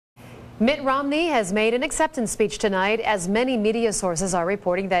Mitt Romney has made an acceptance speech tonight, as many media sources are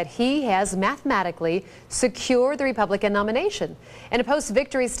reporting that he has mathematically secured the Republican nomination. In a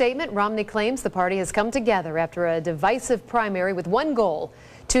post-victory statement, Romney claims the party has come together after a divisive primary with one goal: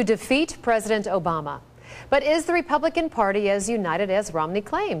 to defeat President Obama. But is the Republican Party as united as Romney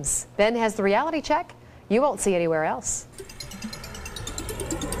claims? Ben has the reality check you won't see anywhere else.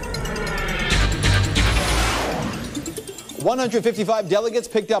 "155 delegates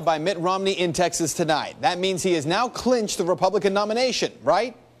picked up by Mitt Romney in Texas tonight. That means he has now clinched the Republican nomination,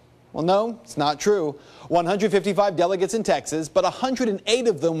 right? Well, no, it's not true. 155 delegates in Texas, but 108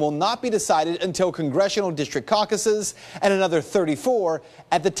 of them will not be decided until congressional district caucuses and another 34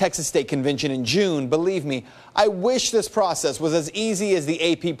 at the Texas State Convention in June. Believe me, I wish this process was as easy as the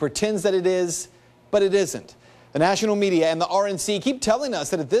AP pretends that it is, but it isn't. The national media and the RNC keep telling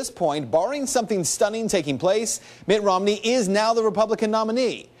us that at this point, barring something stunning taking place, Mitt Romney is now the Republican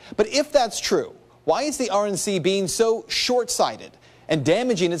nominee. But if that's true, why is the RNC being so short-sighted and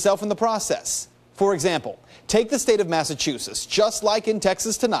damaging itself in the process? For example, take the state of Massachusetts. Just like in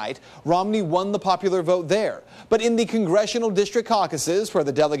Texas tonight, Romney won the popular vote there. But in the congressional district caucuses, where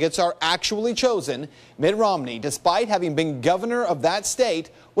the delegates are actually chosen, Mitt Romney, despite having been governor of that state,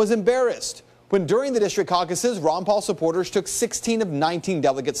 was embarrassed when during the district caucuses, Ron Paul supporters took 16 of 19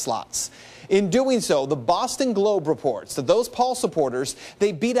 delegate slots. In doing so, the Boston Globe reports that those Paul supporters,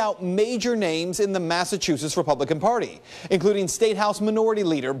 they beat out major names in the Massachusetts Republican Party, including State House Minority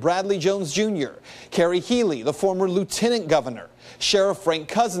Leader Bradley Jones Jr., Kerry Healy, the former lieutenant governor, Sheriff Frank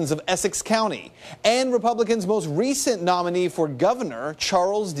Cousins of Essex County, and Republicans' most recent nominee for governor,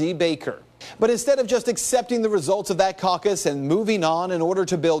 Charles D. Baker. But instead of just accepting the results of that caucus and moving on in order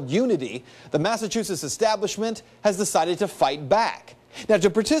to build unity, the Massachusetts establishment has decided to fight back. Now, to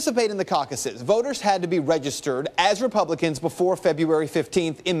participate in the caucuses, voters had to be registered as Republicans before February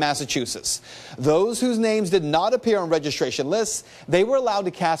 15th in Massachusetts. Those whose names did not appear on registration lists, they were allowed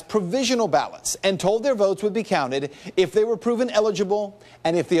to cast provisional ballots and told their votes would be counted if they were proven eligible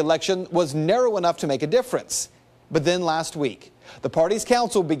and if the election was narrow enough to make a difference. But then last week, the party's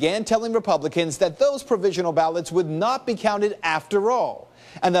council began telling Republicans that those provisional ballots would not be counted after all,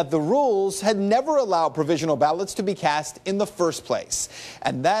 and that the rules had never allowed provisional ballots to be cast in the first place.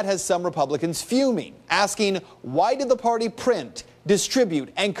 And that has some Republicans fuming, asking, why did the party print,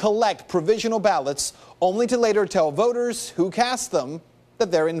 distribute, and collect provisional ballots only to later tell voters who cast them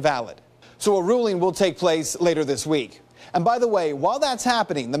that they're invalid? So a ruling will take place later this week. And by the way, while that's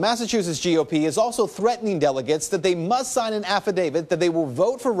happening, the Massachusetts GOP is also threatening delegates that they must sign an affidavit that they will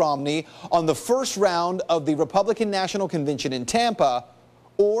vote for Romney on the first round of the Republican National Convention in Tampa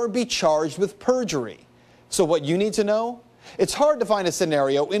or be charged with perjury. So what you need to know? It's hard to find a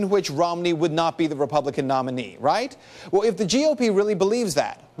scenario in which Romney would not be the Republican nominee, right? Well, if the GOP really believes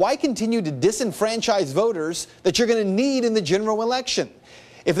that, why continue to disenfranchise voters that you're going to need in the general election?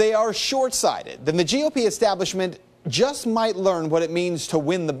 If they are short-sighted, then the GOP establishment just might learn what it means to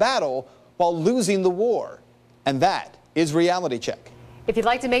win the battle while losing the war. And that is Reality Check. If you'd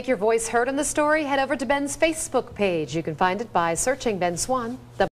like to make your voice heard on the story, head over to Ben's Facebook page. You can find it by searching Ben Swann.